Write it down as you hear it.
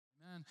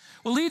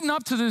Well, leading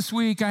up to this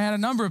week, I had a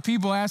number of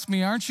people ask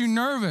me, aren't you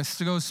nervous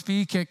to go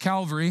speak at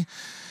Calvary?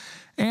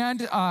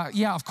 And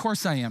yeah, of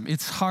course I am.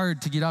 It's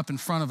hard to get up in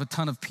front of a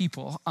ton of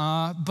people.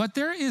 But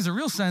there is a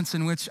real sense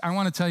in which I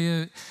want to tell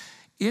you,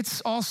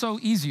 it's also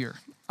easier.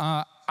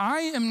 I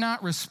am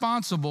not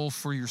responsible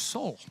for your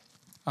soul.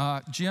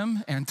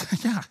 Jim, and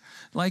yeah,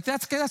 like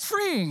that's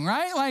freeing,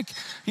 right? Like,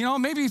 you know,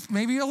 maybe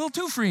a little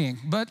too freeing.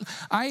 But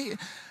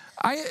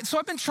so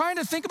I've been trying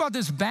to think about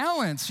this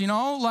balance, you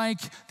know, like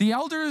the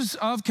elders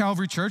of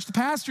Calvary Church, the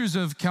pastors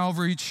of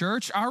Calvary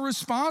Church are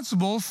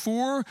responsible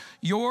for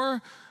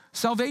your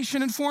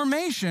salvation and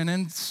formation.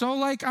 And so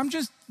like, I'm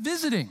just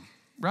visiting,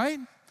 right?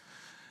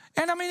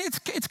 And I mean,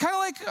 it's kind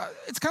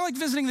of like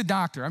visiting the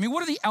doctor. I mean,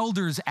 what are the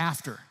elders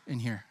after in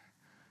here?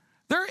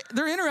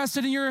 They're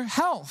interested in your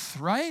health,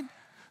 right?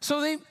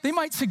 So they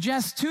might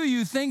suggest to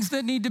you things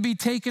that need to be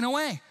taken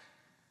away.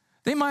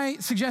 They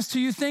might suggest to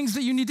you things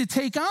that you need to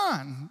take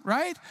on,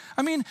 right?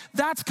 I mean,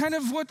 that's kind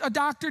of what a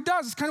doctor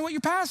does. It's kind of what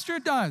your pastor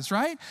does,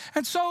 right?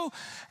 And so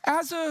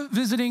as a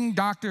visiting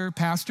doctor,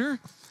 pastor,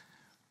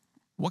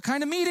 what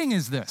kind of meeting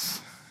is this?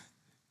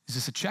 Is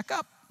this a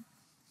checkup?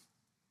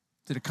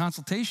 Is it a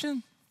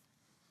consultation?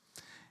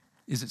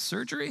 Is it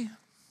surgery?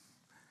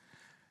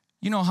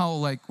 You know how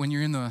like when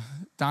you're in the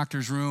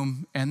doctor's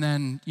room and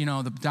then, you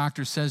know, the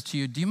doctor says to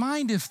you, do you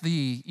mind if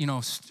the, you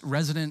know,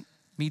 resident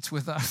meets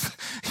with us?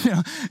 You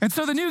know? And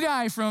so the new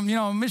guy from, you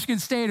know, Michigan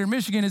State or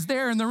Michigan is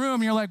there in the room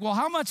and you're like, well,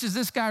 how much is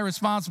this guy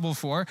responsible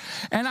for?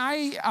 And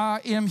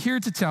I am here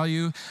to tell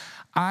you,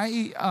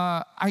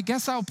 I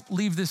guess I'll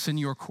leave this in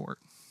your court,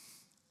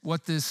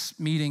 what this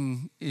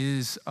meeting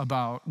is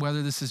about,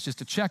 whether this is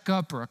just a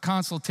checkup or a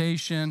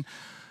consultation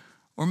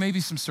or maybe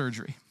some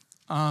surgery.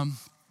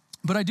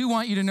 But I do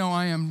want you to know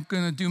I am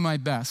going to do my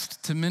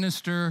best to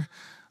minister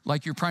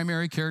like your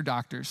primary care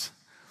doctors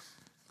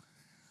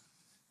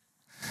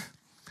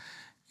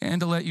and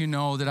to let you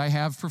know that I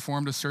have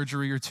performed a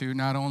surgery or two,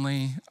 not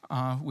only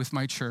with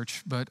my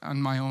church, but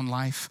on my own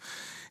life.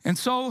 And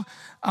so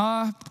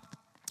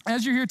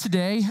as you're here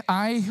today,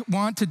 I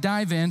want to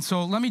dive in.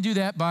 So let me do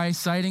that by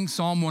citing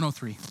Psalm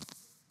 103.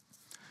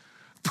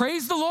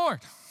 Praise the Lord.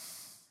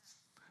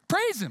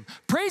 Praise him.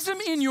 Praise him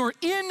in your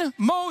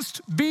inmost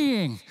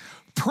being.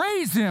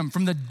 Praise him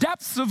from the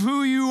depths of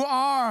who you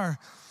are.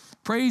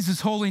 Praise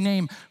his holy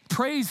name.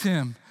 Praise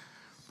him,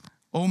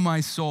 O my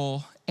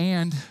soul,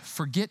 and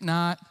forget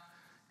not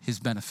his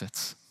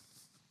benefits.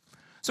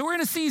 So we're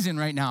in a season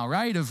right now,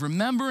 right, of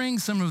remembering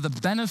some of the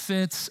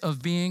benefits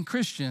of being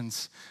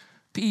Christians.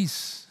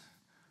 Peace,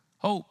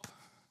 hope,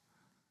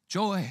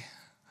 joy,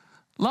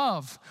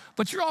 love.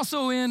 But you're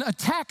also in a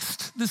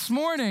text this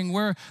morning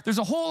where there's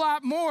a whole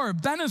lot more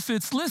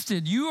benefits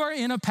listed. You are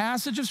in a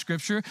passage of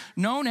scripture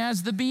known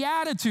as the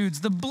Beatitudes,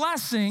 the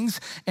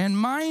blessings, and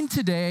mine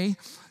today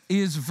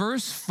is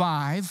verse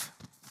 5.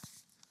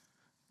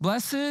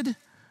 Blessed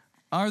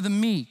are the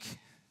meek.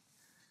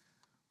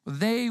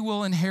 They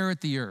will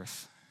inherit the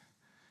earth.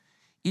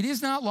 It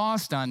is not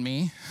lost on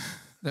me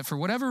that for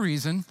whatever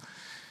reason,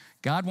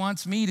 God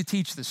wants me to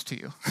teach this to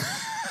you.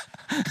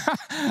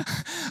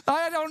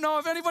 I don't know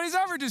if anybody's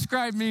ever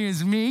described me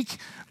as meek,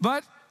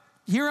 but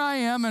here I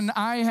am, and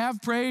I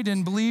have prayed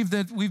and believe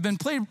that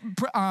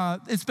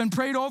it's been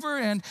prayed over,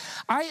 and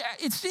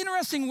it's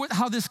interesting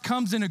how this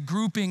comes in a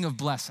grouping of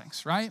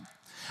blessings, right?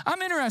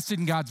 I'm interested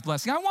in God's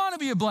blessing. I want to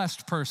be a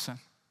blessed person.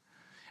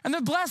 And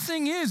the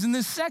blessing is, in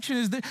this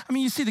section,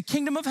 you see the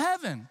kingdom of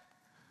heaven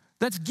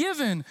that's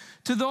given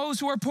to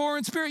those who are poor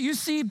in spirit. You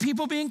see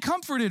people being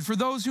comforted for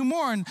those who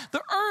mourn.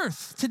 The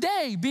earth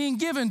today being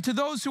given to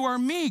those who are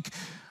meek.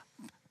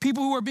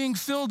 People who are being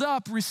filled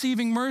up,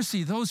 receiving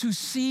mercy. Those who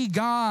see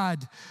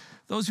God.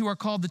 Those who are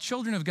called the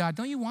children of God.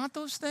 Don't you want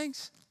those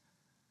things?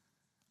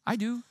 I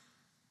do.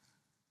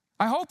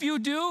 I hope you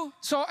do.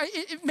 So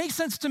it makes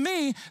sense to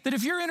me that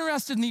if you're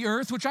interested in the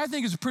earth, which I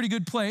think is a pretty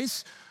good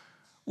place,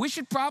 we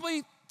should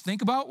probably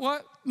think about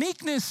what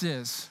meekness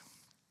is.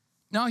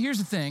 Now, here's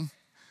the thing.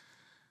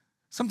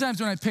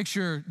 Sometimes when I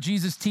picture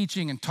Jesus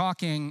teaching and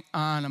talking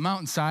on a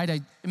mountainside,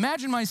 I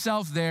imagine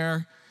myself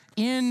there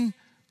in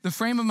the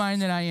frame of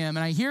mind that I am,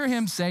 and I hear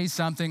him say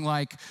something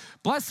like,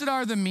 blessed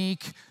are the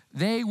meek,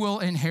 they will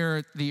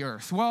inherit the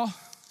earth. Well,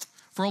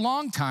 for a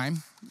long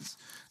time,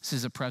 this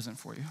is a present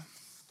for you.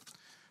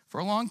 For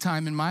a long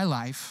time in my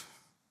life,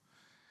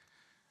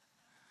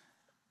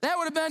 that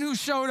would have been who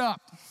showed up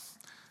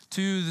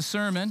to the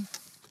sermon.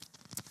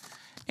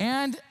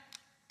 And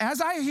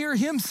as I hear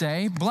him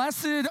say,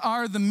 blessed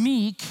are the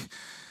meek,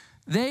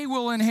 they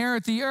will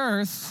inherit the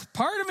earth,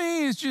 part of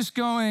me is just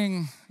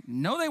going,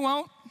 no, they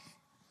won't.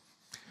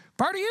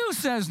 Part of you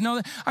says no.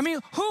 I mean,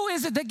 who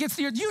is it that gets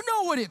the earth? You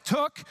know what it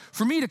took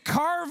for me to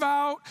carve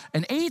out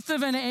 1/8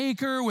 of an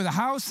acre with a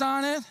house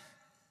on it?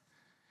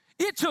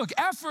 It took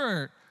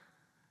effort.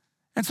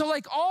 And so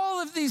like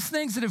all of these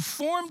things that have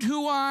formed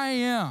who I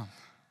am,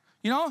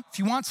 you know, if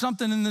you want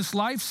something in this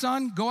life,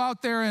 son, go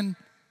out there and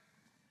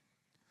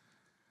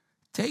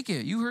take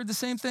it. You heard the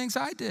same things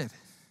I did.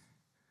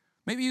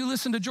 Maybe you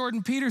listened to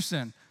Jordan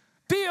Peterson.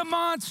 Be a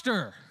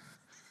monster.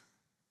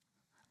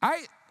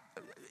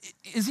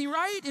 is he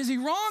right? Is he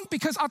wrong?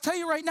 Because I'll tell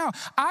you right now,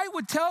 I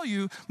would tell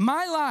you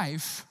my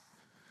life,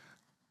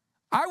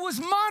 I was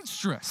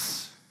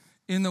monstrous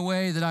in the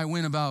way that I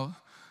went about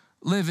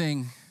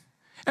living.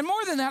 And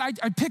more than that,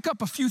 I'd pick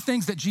up a few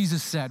things that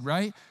Jesus said,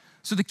 right?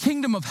 So the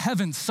kingdom of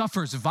heaven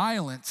suffers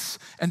violence,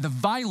 and the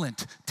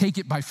violent take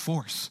it by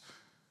force.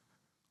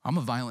 I'm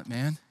a violent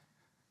man.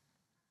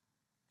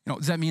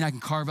 Does that mean I can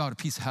carve out a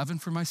piece of heaven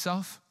for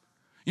myself?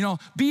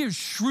 Be as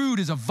shrewd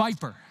as a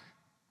viper.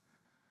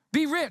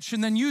 Be rich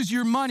and then use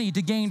your money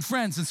to gain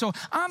friends. And so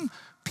I'm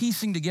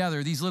piecing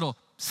together these little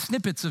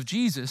snippets of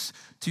Jesus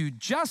to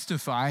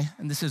justify,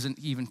 and this isn't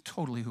even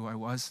totally who I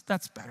was,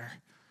 that's better,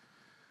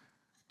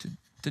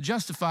 to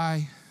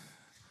justify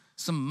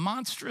some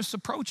monstrous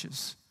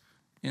approaches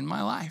in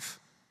my life.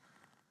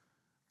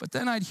 But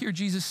then I'd hear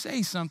Jesus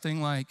say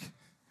something like,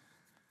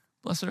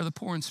 blessed are the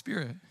poor in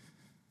spirit.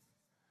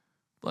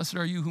 Blessed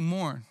are you who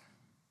mourn.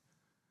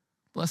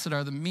 Blessed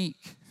are the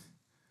meek.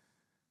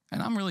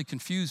 And I'm really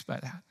confused by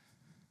that.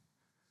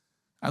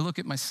 I look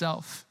at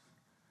myself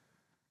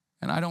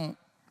and I don't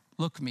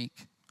look meek.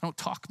 I don't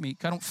talk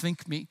meek. I don't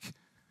think meek.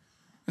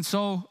 And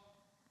so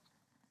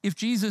if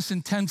Jesus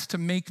intends to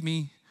make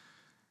me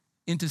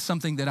into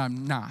something that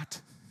I'm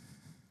not,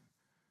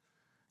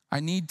 I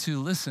need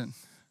to listen.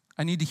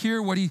 I need to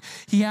hear what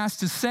he has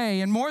to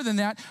say. And more than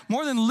that,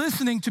 more than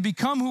listening to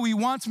become who he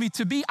wants me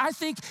to be, I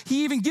think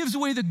he even gives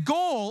away the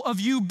goal of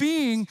you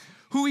being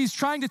who he's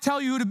trying to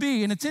tell you to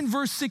be. And it's in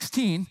verse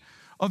 16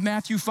 of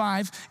Matthew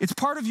 5. It's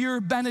part of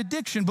your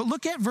benediction, but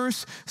look at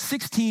verse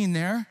 16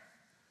 there.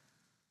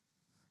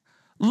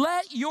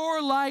 Let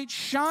your light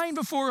shine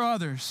before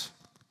others,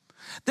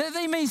 that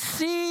they may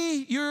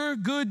see your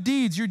good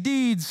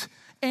deeds,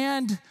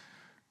 and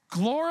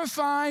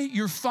glorify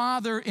your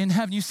Father in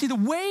heaven. You see, the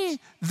way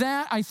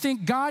that I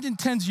think God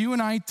intends you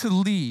and I to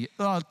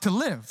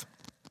live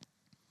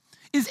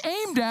is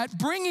aimed at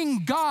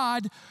bringing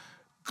God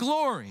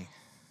glory.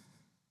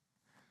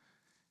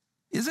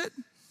 Is it?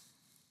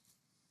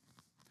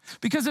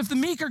 Because if the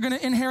meek are going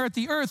to inherit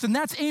the earth, and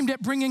that's aimed at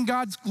bringing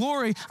God's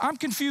glory, I'm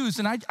confused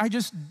and I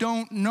just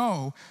don't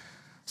know.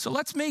 So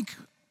let's make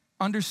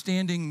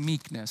understanding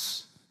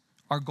meekness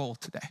our goal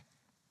today.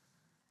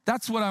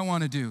 That's what I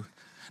want to do.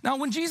 Now,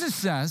 when Jesus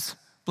says,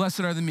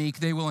 blessed are the meek,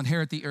 they will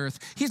inherit the earth,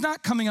 he's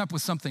not coming up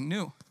with something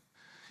new.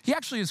 He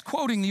actually is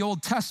quoting the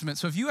Old Testament.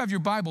 So if you have your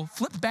Bible,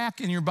 flip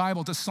back in your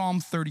Bible to Psalm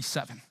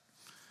 37.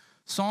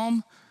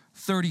 Psalm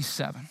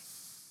 37.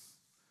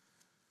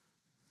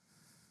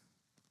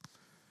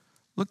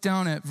 Look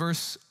down at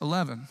verse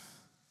 11.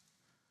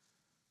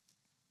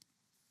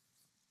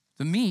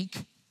 The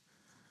meek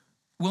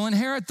will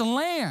inherit the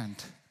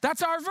land.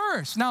 That's our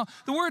verse. Now,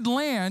 the word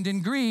land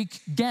in Greek,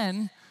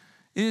 gen,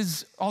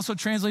 is also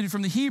translated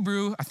from the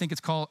Hebrew. I think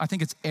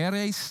it's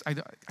eres. I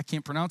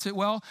can't pronounce it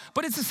well,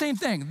 but it's the same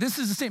thing. This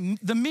is the same.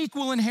 The meek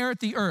will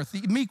inherit the earth.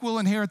 The meek will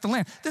inherit the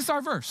land. This is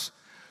our verse.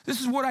 This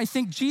is what I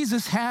think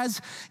Jesus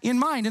has in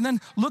mind. And then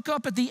look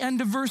up at the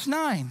end of verse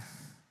 9.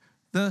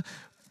 The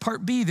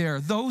part B there,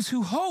 those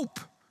who hope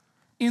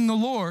in the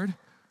Lord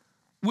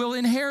will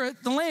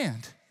inherit the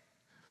land.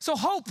 So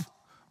hope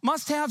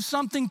must have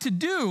something to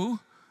do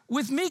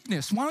with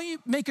meekness. Why don't you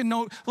make a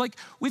note? Like,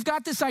 we've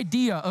got this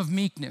idea of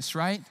meekness,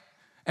 right?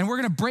 And we're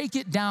gonna break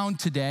it down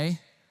today.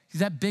 See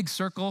that big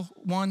circle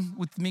one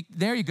with meek?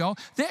 There you go.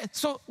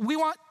 So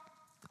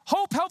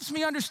hope helps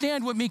me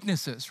understand what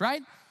meekness is,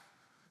 right?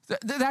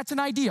 That's an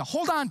idea.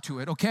 Hold on to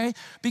it, okay?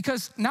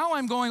 Because now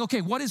I'm going,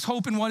 okay, what is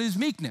hope and what is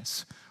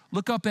meekness?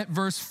 Look up at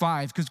verse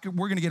 5, because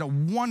we're gonna get a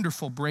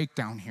wonderful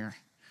breakdown here.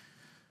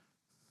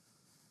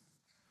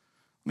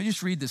 Let me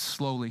just read this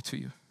slowly to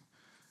you.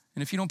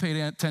 And if you don't pay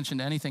attention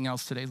to anything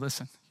else today,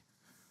 listen.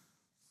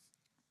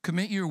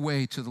 Commit your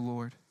way to the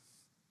Lord.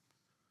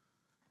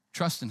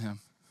 Trust in him.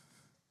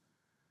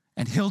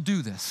 And he'll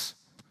do this.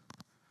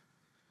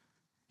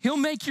 He'll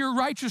make your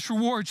righteous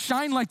reward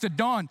shine like the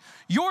dawn,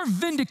 your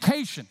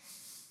vindication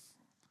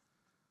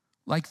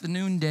like the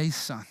noonday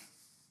sun.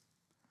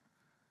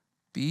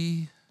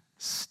 Be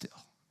still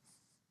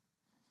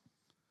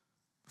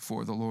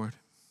before the Lord.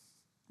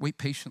 Wait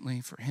patiently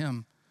for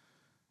him.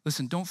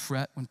 Listen, don't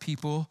fret when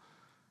people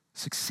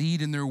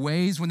succeed in their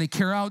ways, when they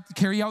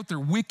carry out their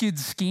wicked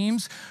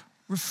schemes.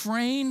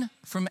 Refrain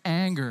from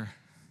anger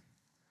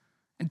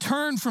and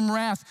turn from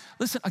wrath.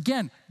 Listen,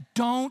 again,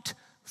 don't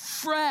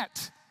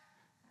fret.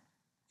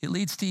 It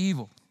leads to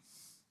evil.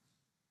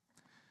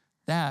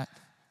 That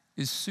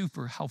is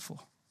super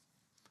helpful.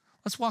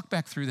 Let's walk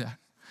back through that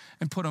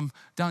and put them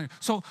down here.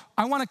 So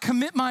I want to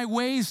commit my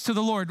ways to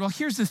the Lord. Well,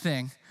 here's the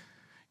thing.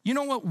 You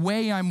know what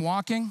way I'm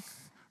walking?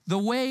 The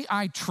way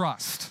I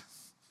trust.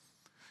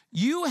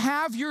 You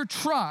have your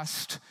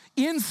trust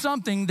in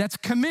something that's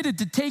committed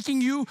to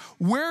taking you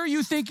where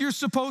you think you're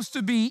supposed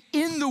to be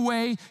in the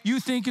way you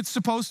think it's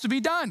supposed to be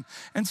done.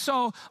 And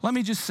so let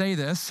me just say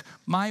this.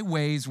 My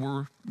ways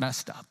were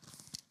messed up.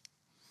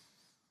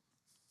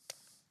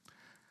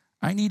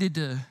 I needed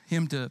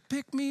him to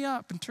pick me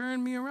up and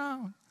turn me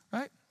around,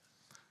 right?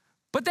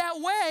 But that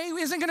way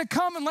isn't going to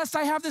come unless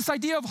I have this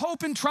idea of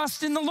hope and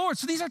trust in the Lord.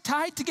 So these are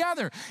tied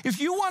together. If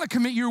you want to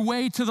commit your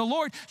way to the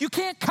Lord, you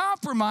can't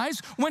compromise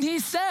when he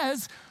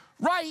says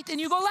right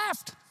and you go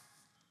left.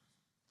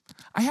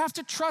 I have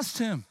to trust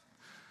him.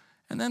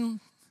 And then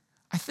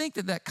I think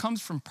that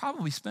comes from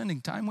probably spending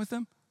time with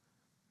him.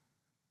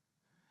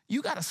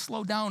 You got to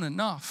slow down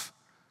enough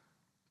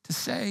to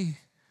say,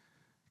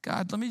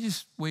 God, let me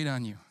just wait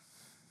on you.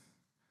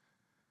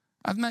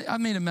 I've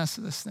made a mess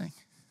of this thing.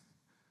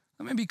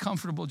 Let me be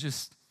comfortable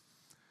just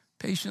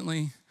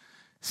patiently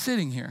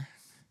sitting here.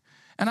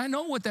 And I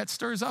know what that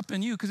stirs up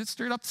in you because it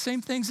stirred up the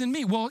same things in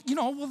me. Well,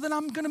 then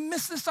I'm going to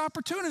miss this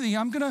opportunity.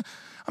 I'm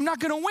not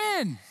going to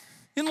win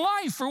in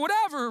life or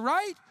whatever,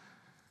 right?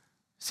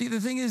 See, the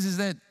thing is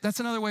that's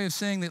another way of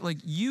saying that, like,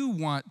 you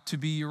want to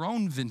be your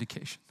own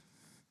vindication.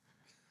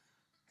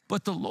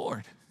 But the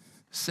Lord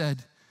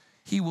said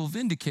he will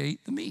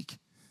vindicate the meek.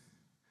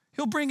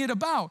 He'll bring it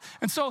about.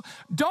 And so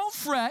don't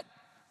fret.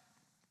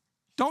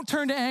 Don't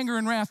turn to anger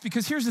and wrath,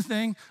 because here's the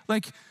thing,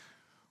 like,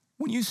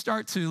 when you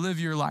start to live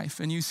your life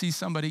and you see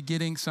somebody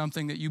getting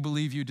something that you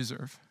believe you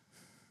deserve,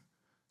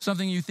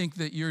 something you think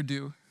that you're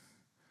due,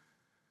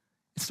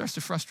 it starts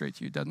to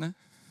frustrate you, doesn't it?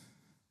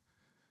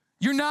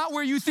 You're not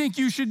where you think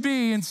you should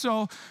be, and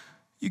so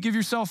you give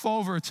yourself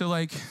over to,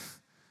 like,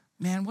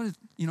 man, what is,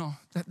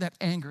 that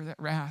anger, that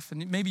wrath,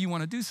 and maybe you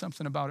want to do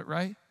something about it,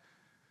 right?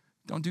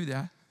 Don't do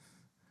that.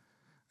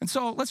 And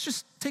so let's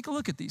just take a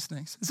look at these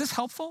things. Is this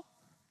helpful?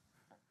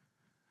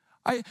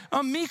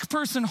 A meek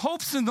person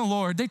hopes in the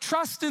Lord. They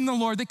trust in the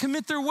Lord. They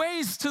commit their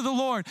ways to the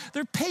Lord.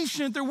 They're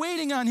patient. They're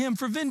waiting on him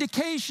for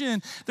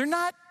vindication. They're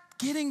not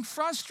getting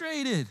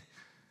frustrated.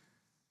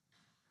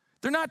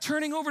 They're not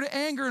turning over to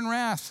anger and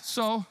wrath.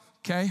 So,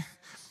 okay,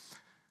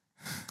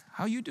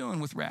 how you doing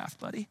with wrath,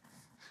 buddy?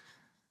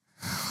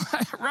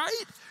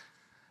 Right?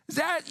 Is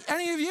that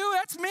any of you?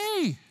 That's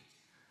me.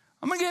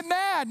 I'm going to get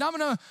mad, and I'm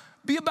going to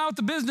be about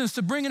the business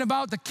of bringing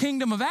about the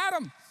kingdom of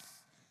Adam.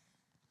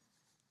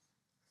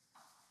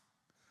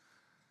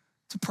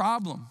 It's a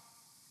problem.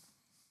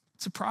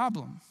 It's a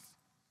problem.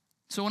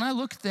 So when I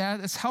look at that,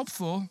 it's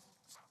helpful.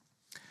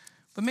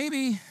 But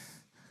maybe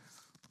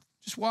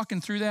just walking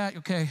through that,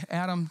 okay,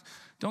 Adam,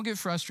 don't get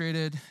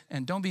frustrated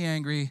and don't be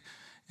angry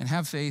and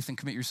have faith and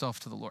commit yourself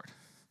to the Lord.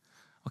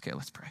 Okay,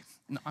 let's pray.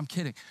 No, I'm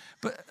kidding.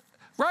 But,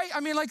 right? I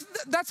mean, like,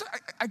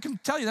 I can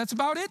tell you that's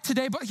about it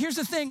today. But here's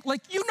the thing,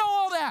 like, you know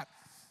all that.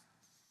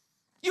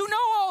 You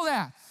know all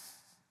that.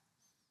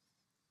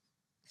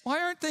 Why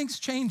aren't things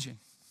changing?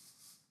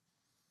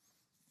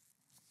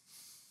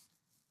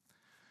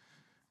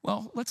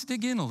 Well, let's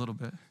dig in a little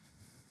bit.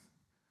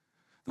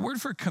 The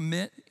word for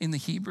commit in the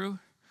Hebrew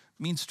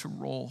means to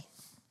roll.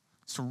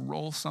 It's to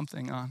roll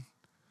something on.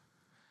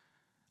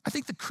 I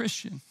think the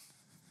Christian,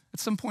 at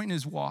some point in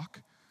his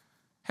walk,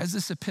 has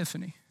this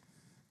epiphany.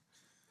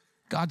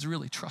 God's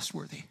really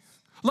trustworthy.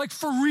 Like,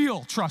 for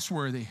real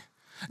trustworthy.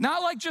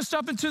 Not like just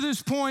up until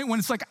this point when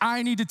it's like,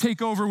 I need to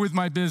take over with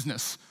my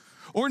business.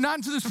 Or not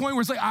until this point where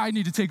it's like, I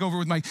need to take over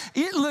with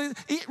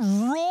it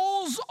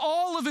rolls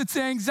all of its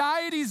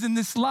anxieties in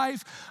this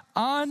life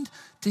on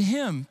to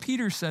him.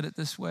 Peter said it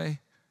this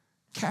way,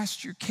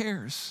 cast your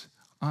cares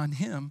on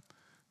him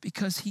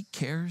because he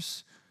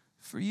cares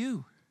for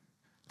you.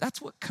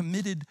 That's what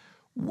committed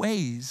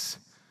ways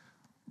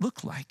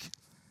look like.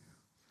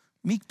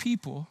 Meek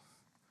people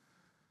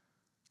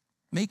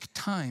make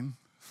time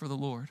for the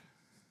Lord.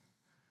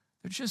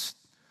 They're just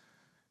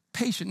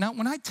patient. Now,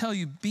 when I tell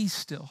you be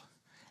still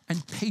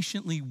and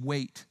patiently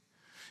wait,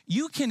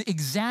 you can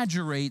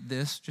exaggerate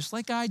this just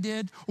like I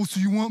did. Oh, so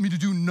you want me to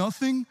do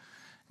nothing?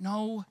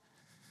 No.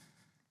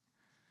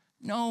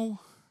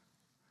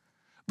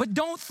 But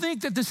don't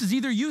think that this is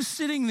either you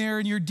sitting there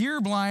and you're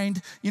deer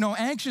blind,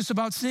 anxious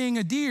about seeing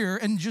a deer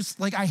and just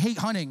like, I hate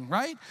hunting,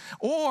 right?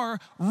 Or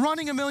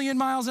running 1,000,000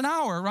 miles an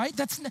hour, right?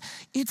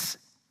 It's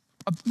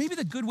maybe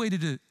the good way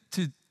to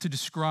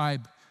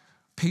describe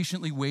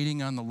patiently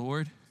waiting on the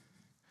Lord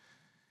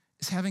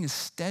is having a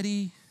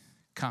steady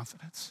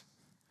confidence.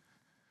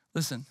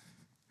 Listen,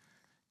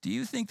 do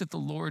you think that the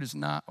Lord is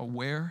not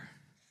aware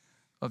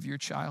of your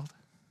child?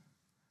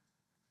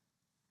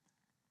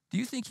 Do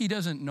you think he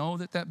doesn't know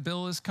that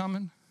bill is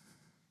coming?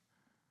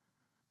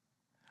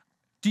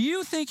 Do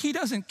you think he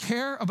doesn't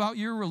care about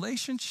your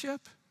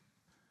relationship?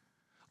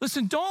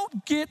 Listen,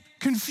 don't get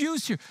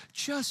confused here.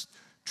 Just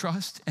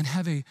trust and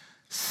have a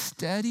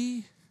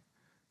steady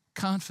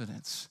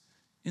confidence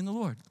in the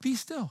Lord. Be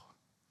still.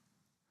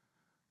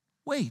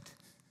 Wait.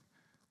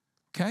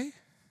 Okay?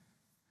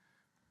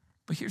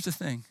 But here's the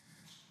thing.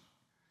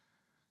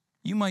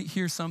 You might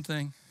hear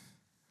something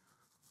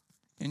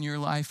in your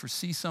life or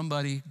see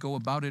somebody go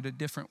about it a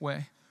different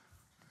way.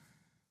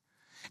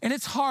 And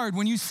it's hard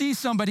when you see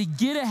somebody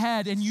get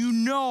ahead and you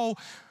know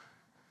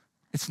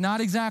it's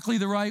not exactly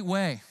the right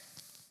way.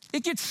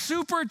 It gets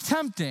super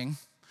tempting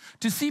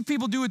to see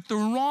people do it the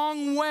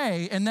wrong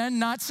way and then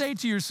not say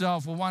to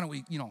yourself, well, why don't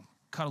we,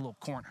 cut a little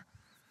corner.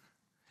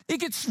 It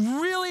gets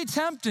really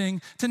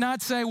tempting to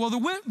not say, well,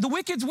 the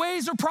wicked's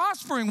ways are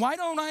prospering. Why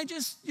don't I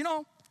just,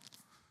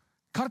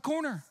 cut a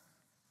corner?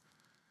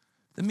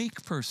 The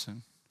meek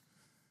person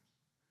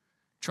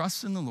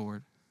trusts in the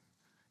Lord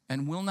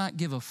and will not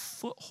give a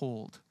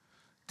foothold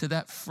to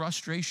that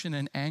frustration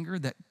and anger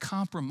that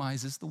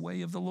compromises the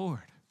way of the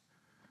Lord.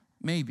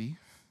 Maybe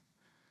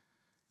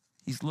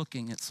he's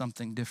looking at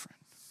something different.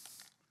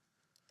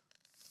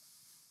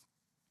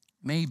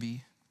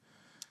 Maybe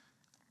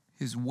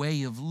his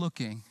way of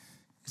looking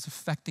is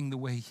affecting the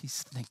way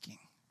he's thinking.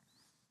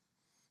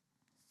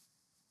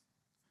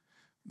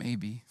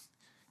 Maybe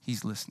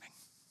he's listening.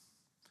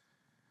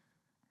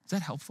 Is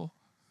that helpful?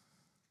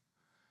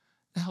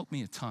 That helped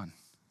me a ton.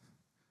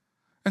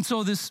 And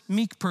so this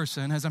meek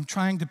person, as I'm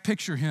trying to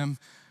picture him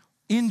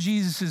in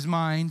Jesus'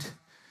 mind,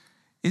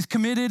 is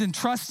committed and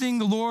trusting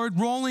the Lord,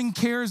 rolling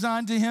cares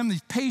onto him.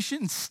 He's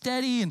patient and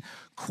steady and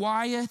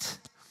quiet,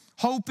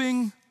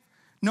 hoping,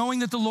 knowing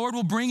that the Lord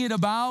will bring it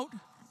about,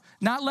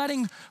 not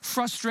letting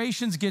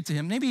frustrations get to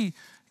him. Maybe,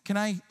 can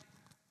I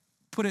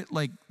put it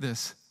like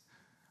this?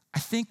 I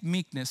think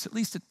meekness, at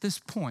least at this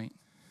point,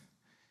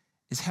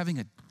 is having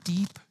a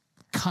deep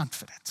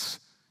confidence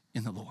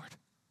in the Lord.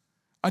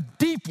 A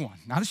deep one,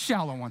 not a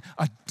shallow one,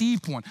 a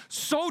deep one.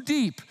 So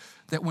deep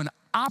that when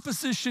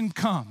opposition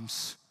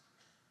comes,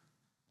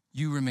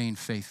 you remain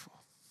faithful.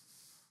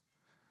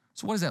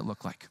 So what does that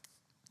look like?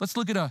 Let's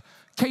look at a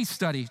case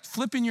study.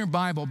 Flip in your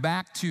Bible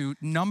back to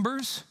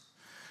Numbers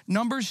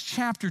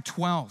chapter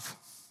 12.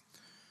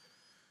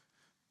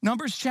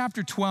 Numbers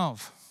chapter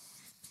 12.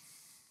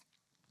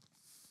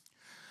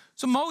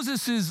 So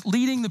Moses is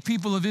leading the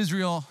people of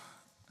Israel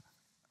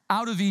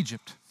out of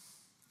Egypt.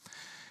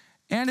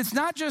 And it's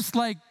not just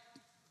like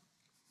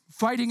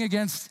fighting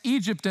against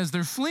Egypt as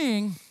they're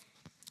fleeing.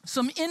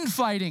 Some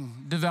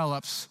infighting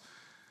develops.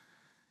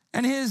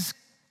 And his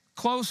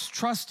close,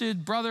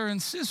 trusted brother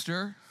and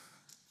sister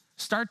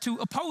start to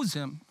oppose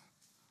him.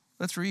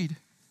 Let's read.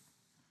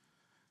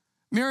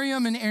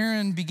 Miriam and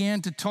Aaron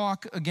began to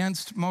talk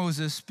against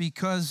Moses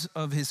because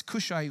of his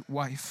Cushite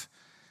wife.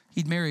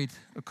 He'd married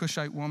a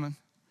Cushite woman.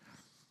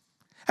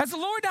 Has the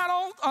Lord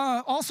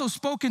not also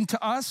spoken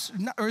to us,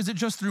 or is it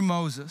just through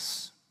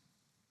Moses?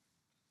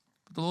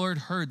 The Lord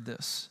heard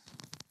this.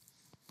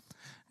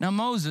 Now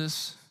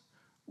Moses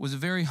was a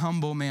very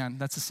humble man.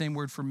 That's the same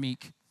word for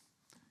meek.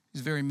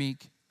 He's very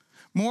meek.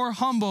 More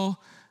humble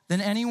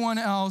than anyone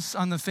else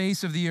on the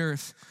face of the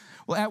earth.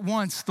 Well, at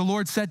once the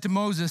Lord said to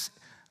Moses,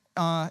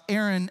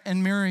 Aaron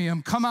and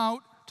Miriam, come out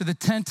to the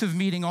tent of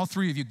meeting. All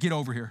three of you, get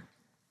over here.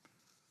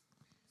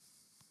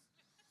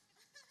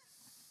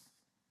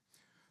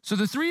 So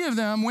the three of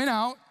them went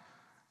out.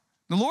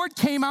 The Lord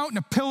came out in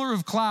a pillar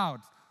of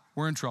cloud.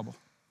 We're in trouble.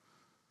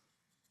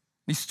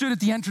 He stood at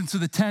the entrance of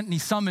the tent and he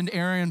summoned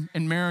Aaron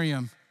and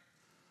Miriam.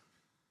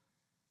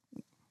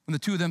 When the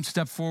two of them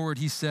stepped forward,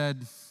 he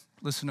said,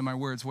 listen to my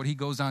words. What he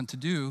goes on to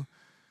do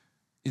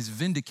is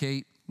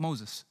vindicate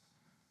Moses.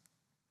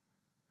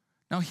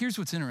 Now, here's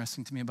what's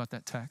interesting to me about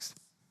that text.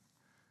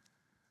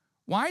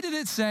 Why did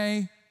it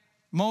say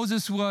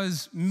Moses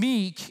was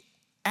meek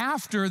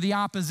after the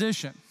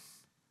opposition?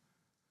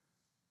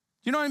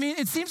 You know what I mean?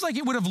 It seems like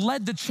it would have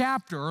led the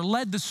chapter or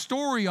led the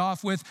story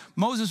off with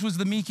Moses was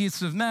the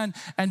meekest of men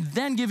and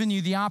then given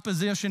you the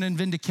opposition and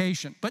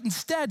vindication. But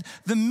instead,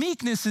 the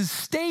meekness is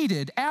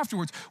stated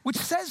afterwards, which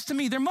says to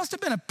me there must have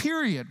been a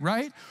period,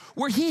 right,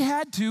 where he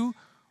had to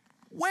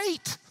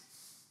wait,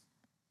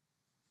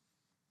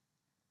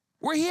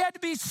 where he had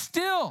to be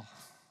still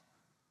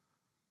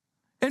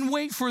and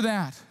wait for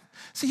that.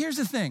 See, here's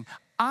the thing.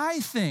 I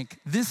think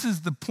this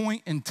is the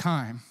point in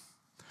time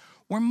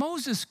where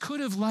Moses could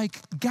have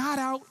got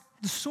out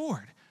the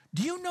sword.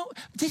 Do you know,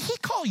 did he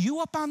call you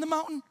up on the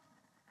mountain?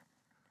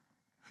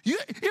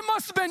 It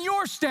must have been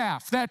your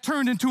staff that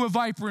turned into a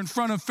viper in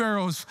front of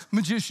Pharaoh's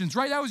magicians,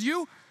 right? That was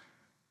you?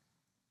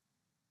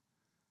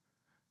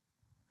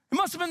 It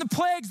must have been the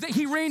plagues that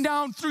he rained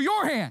down through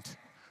your hand,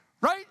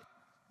 right?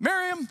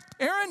 Miriam,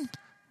 Aaron,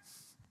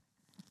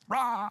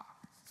 rah.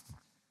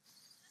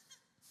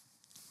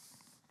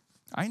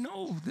 I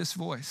know this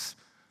voice.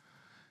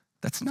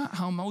 That's not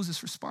how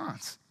Moses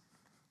responds.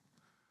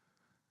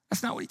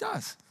 That's not what he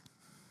does.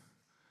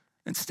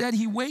 Instead,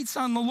 he waits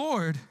on the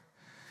Lord,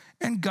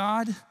 and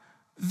God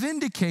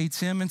vindicates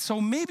him. And so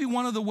maybe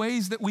one of the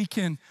ways that we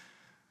can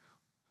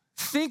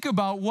think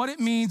about what it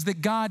means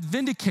that God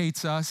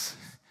vindicates us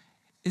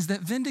is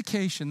that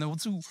vindication,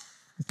 those who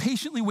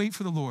patiently wait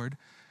for the Lord,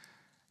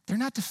 they're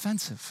not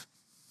defensive.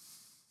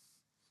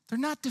 They're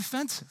not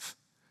defensive.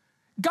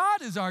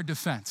 God is our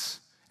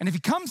defense. And if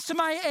he comes to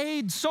my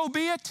aid, so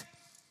be it.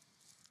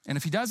 And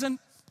if he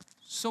doesn't,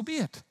 so be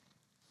it.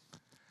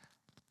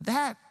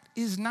 That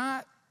is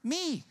not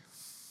me.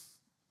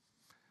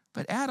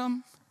 But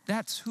Adam,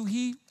 that's who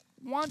he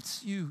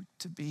wants you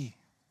to be.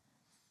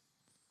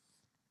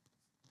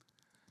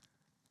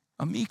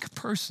 A meek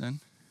person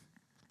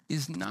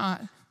is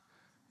not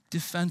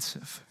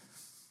defensive.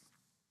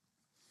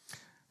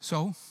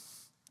 So,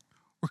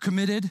 we're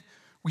committed,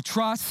 we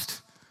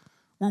trust,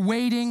 we're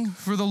waiting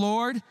for the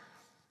Lord.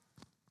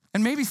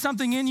 And maybe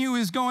something in you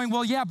is going,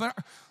 well, yeah, but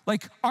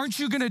aren't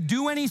you gonna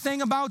do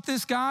anything about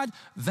this, God?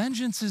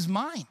 Vengeance is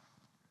mine.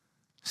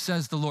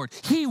 says the Lord.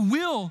 He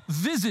will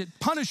visit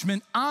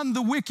punishment on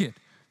the wicked,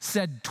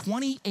 said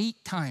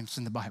 28 times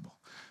in the Bible.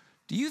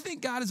 Do you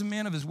think God is a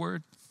man of his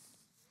word?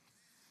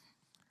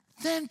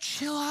 Then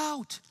chill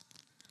out.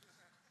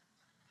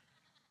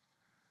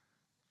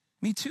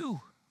 Me too.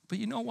 But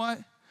you know what?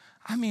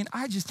 I mean,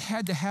 I just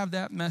had to have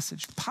that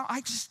message.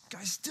 I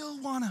still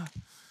want to.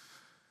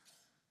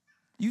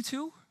 You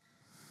too?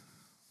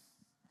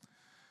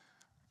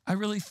 I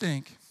really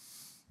think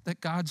that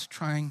God's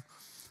trying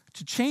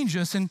to change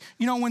us. And,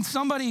 you know, when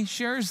somebody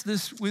shares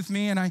this with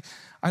me and I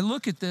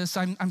look at this,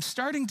 I'm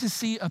starting to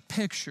see a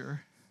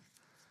picture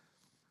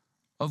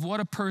of what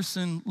a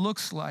person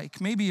looks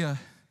like, maybe a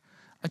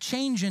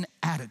change in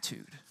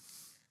attitude.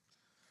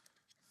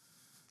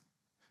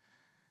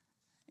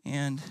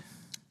 And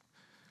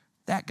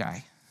that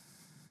guy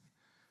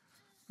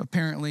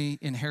apparently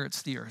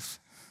inherits the earth.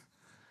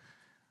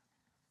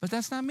 But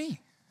that's not me.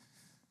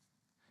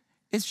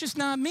 It's just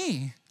not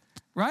me,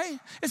 right?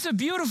 It's a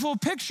beautiful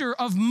picture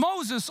of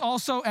Moses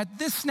also at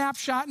this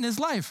snapshot in his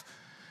life.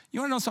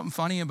 You want to know something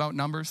funny about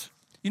Numbers?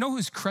 You know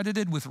who's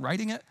credited with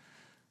writing it?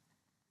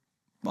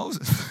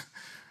 Moses.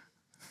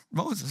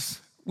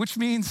 Moses. Which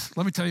means,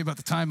 let me tell you about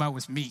the time I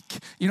was meek.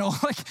 You know,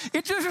 like,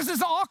 it just, there's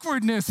this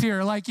awkwardness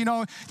here. Like, you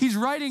know, he's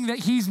writing that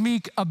he's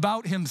meek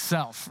about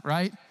himself,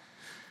 right?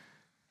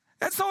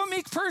 And so a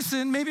meek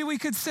person, maybe we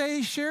could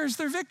say, shares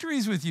their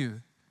victories with you.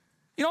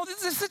 You know,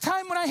 this is the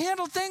time when I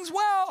handled things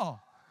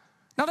well.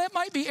 Now, that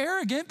might be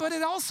arrogant, but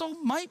it also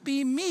might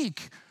be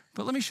meek.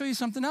 But let me show you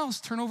something else.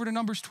 Turn over to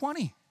Numbers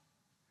 20.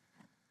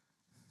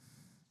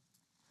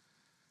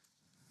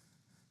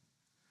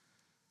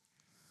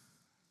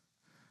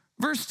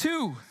 Verse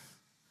 2,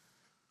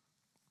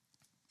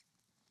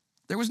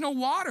 there was no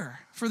water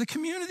for the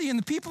community, and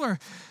the people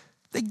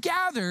they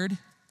gathered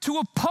to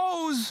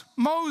oppose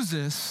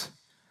Moses.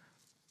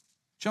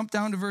 Jump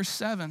down to verse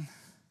 7.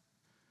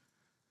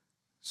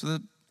 So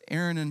that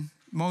Aaron and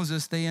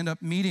Moses, they end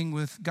up meeting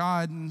with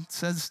God and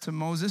says to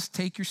Moses,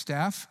 take your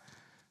staff,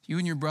 you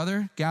and your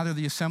brother, gather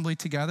the assembly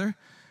together.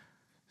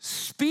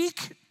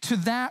 Speak to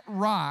that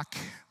rock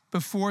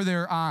before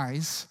their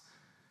eyes,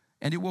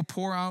 and it will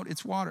pour out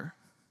its water.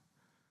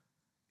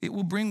 It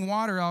will bring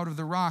water out of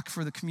the rock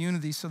for the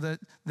community so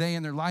that they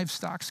and their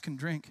livestock can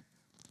drink.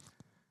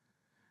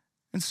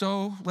 And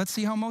so let's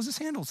see how Moses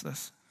handles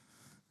this.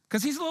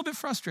 Because he's a little bit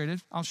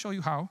frustrated. I'll show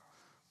you how.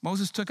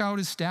 Moses took out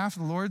his staff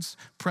in the Lord's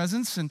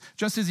presence, and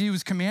just as he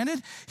was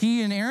commanded,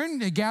 he and Aaron,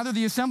 they gathered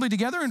the assembly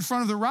together in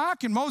front of the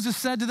rock, and Moses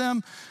said to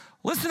them,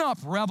 listen up,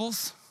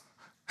 rebels.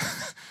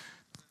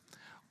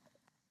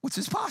 What's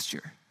his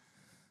posture?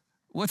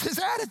 What's his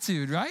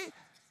attitude, right?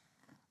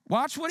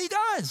 Watch what he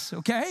does,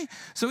 okay?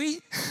 So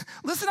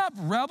listen up,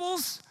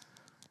 rebels.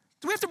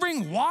 Do we have to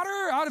bring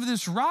water out of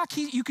this rock?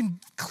 You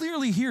can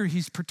clearly hear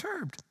he's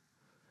perturbed.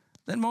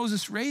 Then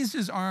Moses raised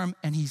his arm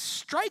and he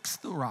strikes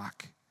the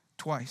rock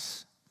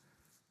twice.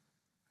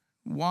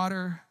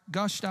 Water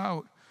gushed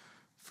out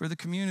for the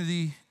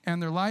community and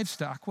their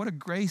livestock. What a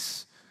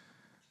grace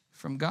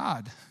from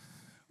God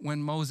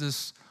when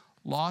Moses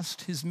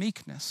lost his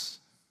meekness.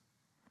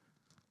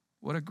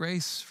 What a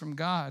grace from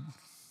God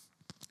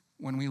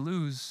when we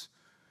lose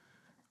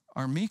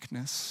our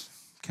meekness.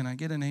 Can I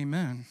get an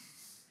amen?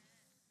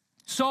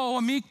 So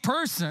a meek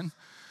person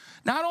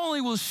not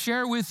only will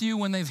share with you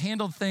when they've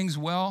handled things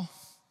well,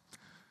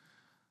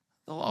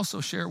 they'll also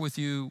share with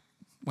you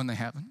when they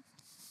haven't.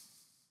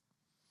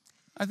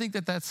 I think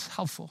that that's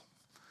helpful.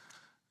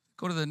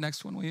 Go to the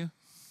next one, will you?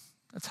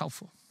 That's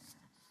helpful.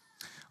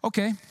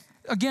 Okay,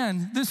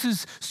 again, this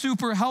is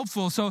super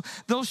helpful. So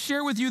they'll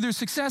share with you their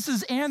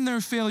successes and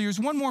their failures.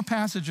 One more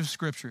passage of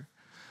scripture.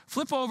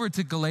 Flip over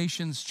to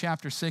Galatians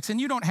chapter 6, and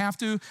you don't have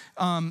to.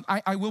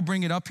 I will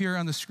bring it up here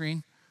on the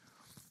screen.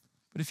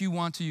 But if you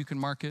want to, you can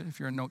mark it if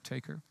you're a note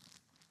taker.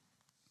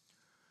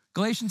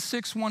 Galatians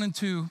 6, 1 and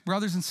 2.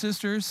 Brothers and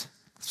sisters,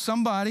 if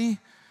somebody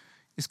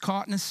is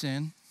caught in a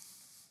sin,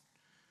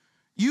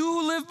 you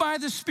who live by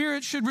the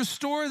Spirit should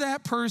restore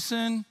that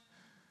person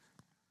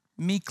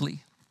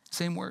meekly.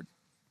 Same word.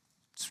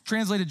 It's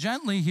translated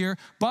gently here,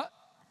 but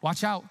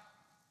watch out,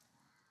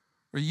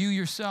 or you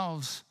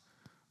yourselves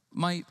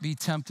might be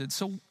tempted.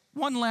 So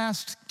one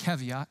last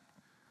caveat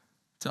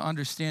to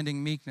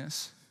understanding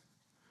meekness.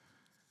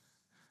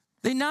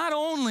 They not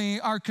only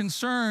are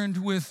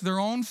concerned with their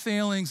own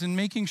failings and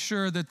making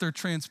sure that they're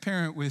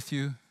transparent with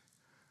you,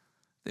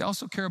 they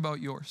also care about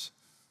yours.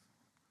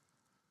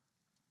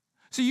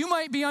 So you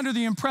might be under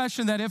the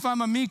impression that if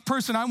I'm a meek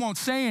person, I won't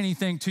say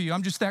anything to you.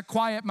 I'm just that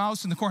quiet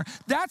mouse in the corner.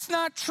 That's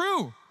not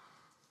true.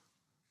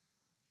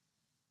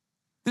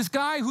 This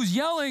guy who's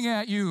yelling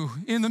at you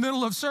in the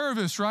middle of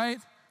service, right?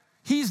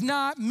 He's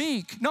not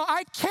meek. No,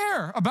 I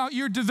care about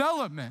your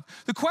development.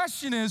 The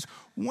question is,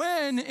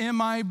 when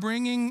am I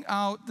bringing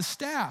out the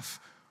staff?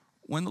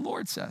 When the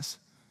Lord says.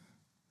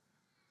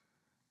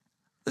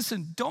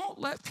 Listen, don't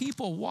let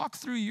people walk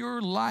through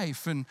your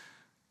life and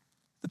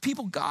the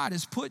people God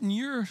has put in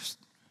your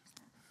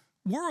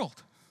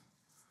world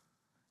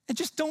and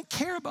just don't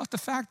care about the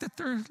fact that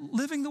they're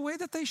living the way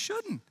that they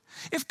shouldn't.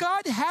 If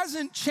God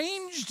hasn't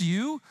changed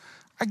you,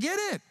 I get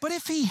it. But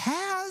if he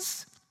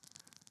has,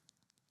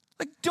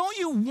 like, don't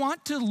you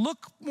want to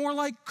look more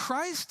like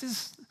Christ?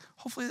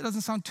 Hopefully that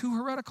doesn't sound too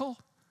heretical.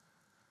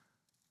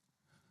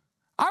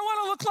 I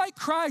want to look like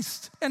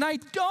Christ, and I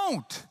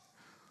don't.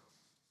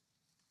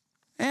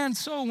 And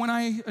so when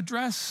I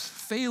address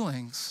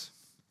failings,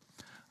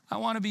 I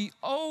want to be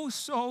oh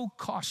so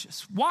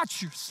cautious.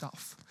 Watch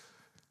yourself.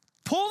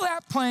 Pull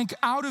that plank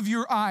out of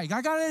your eye.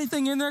 I got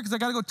anything in there? Because I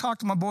got to go talk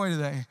to my boy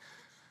today.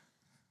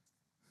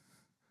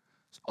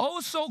 Oh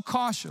so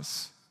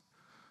cautious,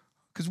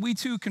 because we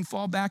too can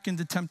fall back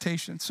into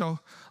temptation. So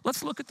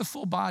let's look at the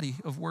full body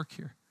of work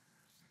here.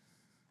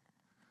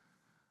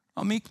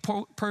 A meek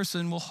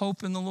person will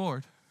hope in the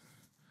Lord.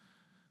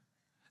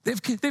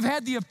 They've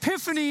had the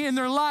epiphany in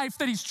their life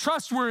that he's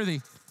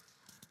trustworthy.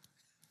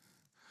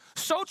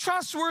 So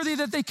trustworthy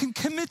that they can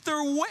commit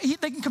their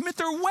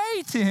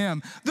way to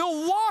him.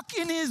 They'll walk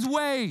in his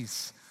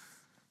ways.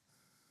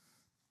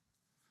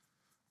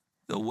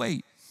 They'll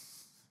wait.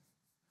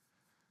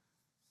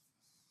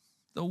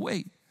 They'll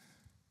wait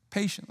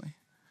patiently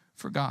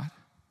for God.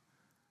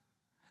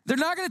 They're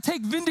not going to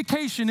take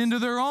vindication into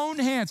their own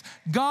hands.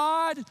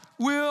 God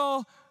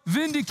will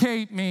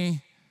vindicate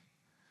me.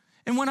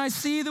 And when I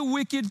see the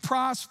wicked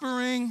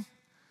prospering,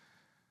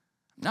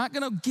 I'm not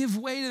going to give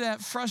way to that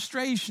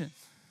frustration.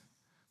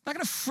 I'm not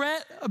going to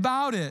fret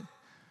about it.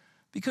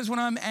 Because when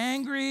I'm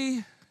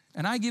angry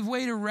and I give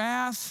way to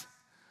wrath,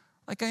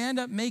 like I end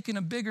up making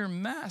a bigger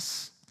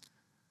mess.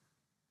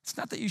 It's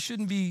not that you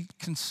shouldn't be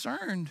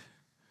concerned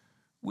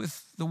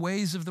with the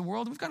ways of the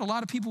world. We've got a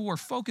lot of people who are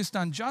focused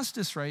on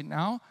justice right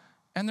now,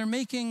 and they're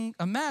making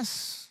a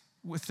mess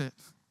with it.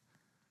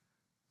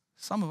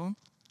 Some of them.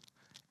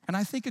 And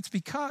I think it's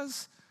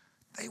because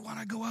they want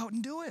to go out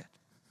and do it.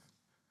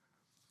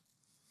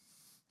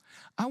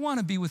 I want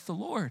to be with the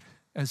Lord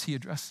as he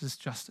addresses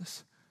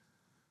justice.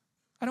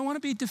 I don't want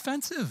to be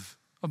defensive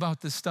about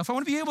this stuff. I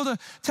want to be able to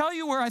tell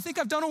you where I think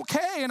I've done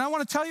okay, and I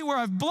want to tell you where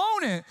I've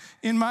blown it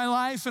in my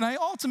life, and I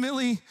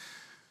ultimately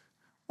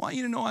want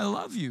you to know I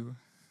love you.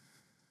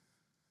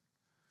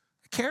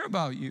 I care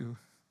about you.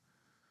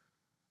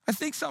 I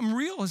think something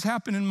real has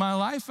happened in my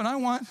life, and I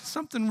want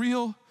something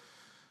real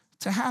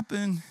to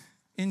happen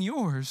in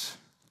yours.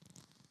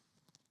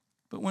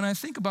 But when I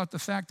think about the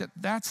fact that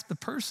that's the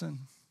person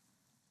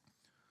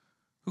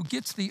who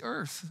gets the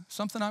earth,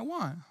 something I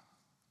want,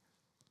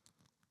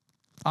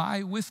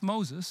 I, with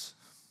Moses,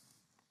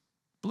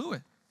 blew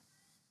it.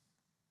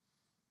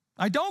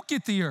 I don't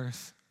get the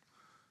earth.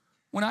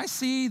 When I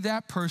see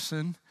that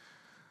person,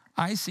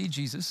 I see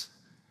Jesus,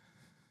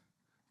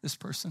 this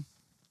person.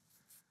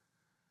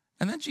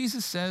 And then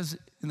Jesus says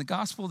in the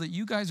gospel that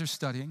you guys are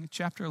studying,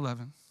 chapter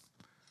 11,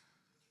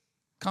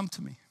 come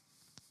to me,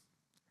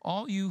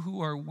 all you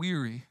who are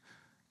weary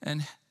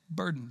and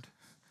burdened.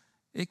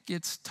 It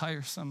gets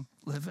tiresome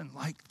living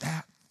like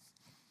that.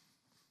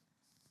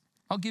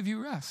 I'll give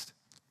you rest.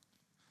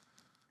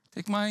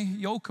 Take my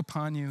yoke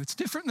upon you. It's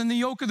different than the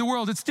yoke of the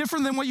world. It's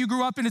different than what you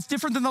grew up in. It's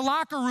different than the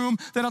locker room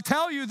that'll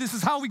tell you this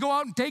is how we go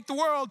out and take the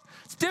world.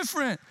 It's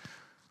different.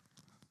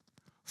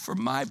 For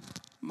my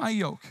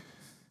yoke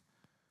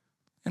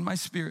and my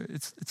spirit,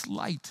 it's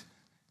light.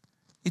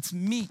 It's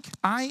meek.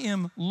 I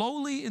am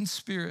lowly in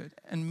spirit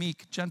and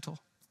meek, gentle.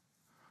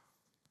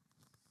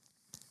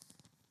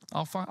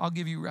 I'll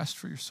give you rest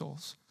for your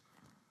souls.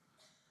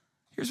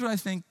 Here's what I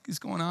think is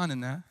going on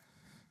in that.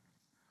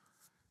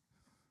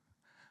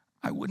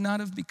 I would not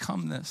have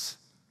become this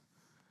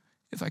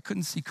if I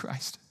couldn't see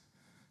Christ.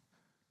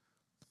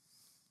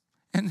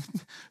 And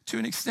to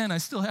an extent, I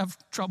still have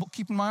trouble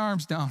keeping my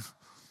arms down,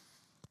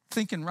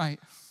 thinking right.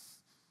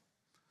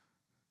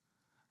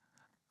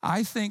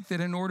 I think that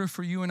in order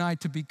for you and I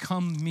to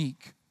become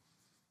meek,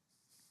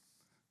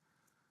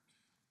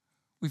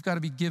 we've got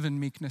to be given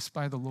meekness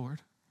by the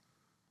Lord,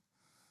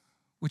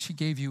 which he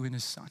gave you in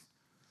his Son.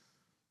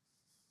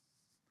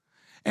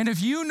 And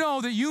if you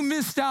know that you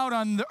missed out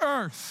on the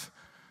earth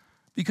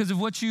because of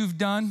what you've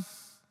done,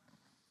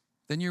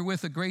 then you're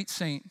with a great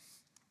saint,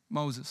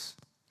 Moses,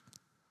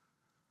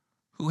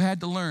 who had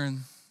to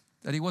learn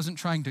that he wasn't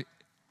trying to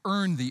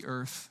earn the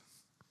earth,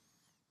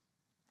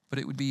 but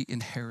it would be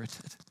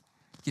inherited,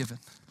 given.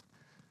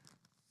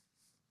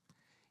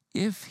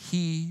 If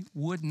he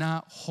would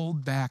not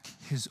hold back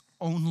his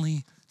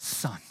only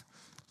son,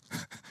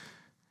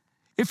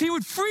 if he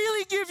would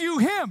freely give you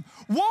him,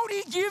 won't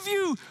he give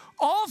you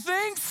all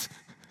things?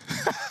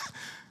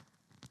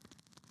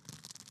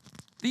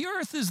 The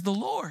earth is the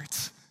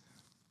Lord's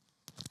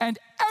and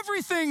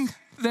everything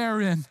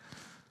therein.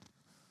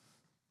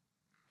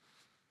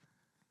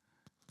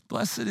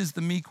 Blessed is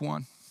the meek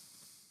one,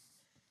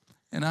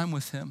 and I'm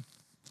with him.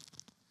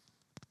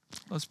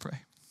 Let's pray.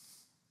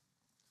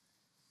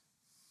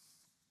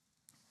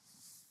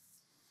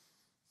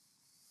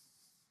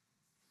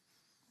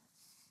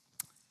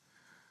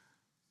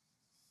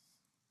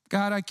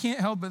 God, I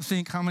can't help but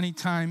think how many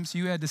times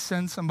you had to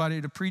send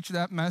somebody to preach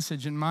that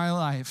message in my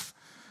life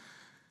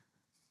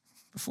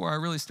before I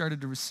really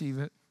started to receive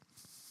it.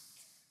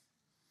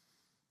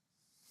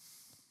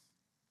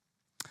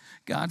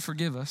 God,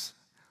 forgive us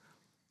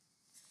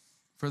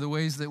for the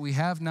ways that we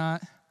have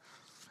not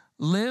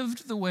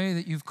lived the way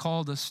that you've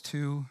called us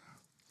to,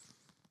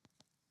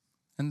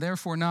 and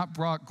therefore not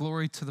brought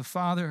glory to the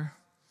Father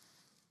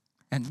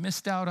and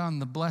missed out on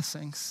the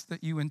blessings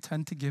that you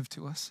intend to give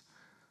to us.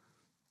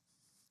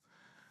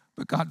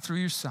 But God, through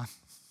your Son,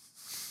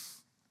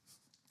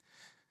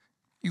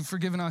 you've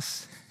forgiven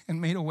us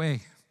and made a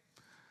way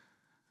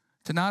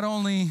to not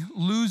only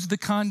lose the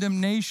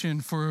condemnation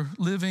for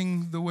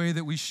living the way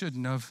that we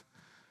shouldn't have,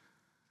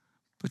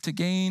 but to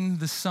gain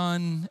the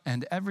Son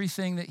and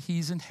everything that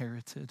he's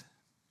inherited.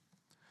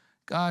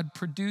 God,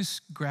 produce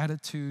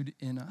gratitude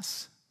in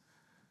us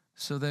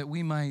so that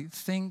we might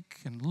think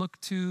and look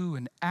to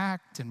and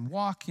act and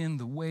walk in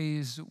the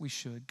ways that we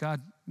should.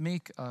 God,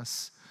 make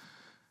us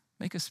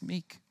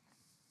meek.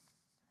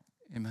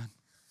 Amen.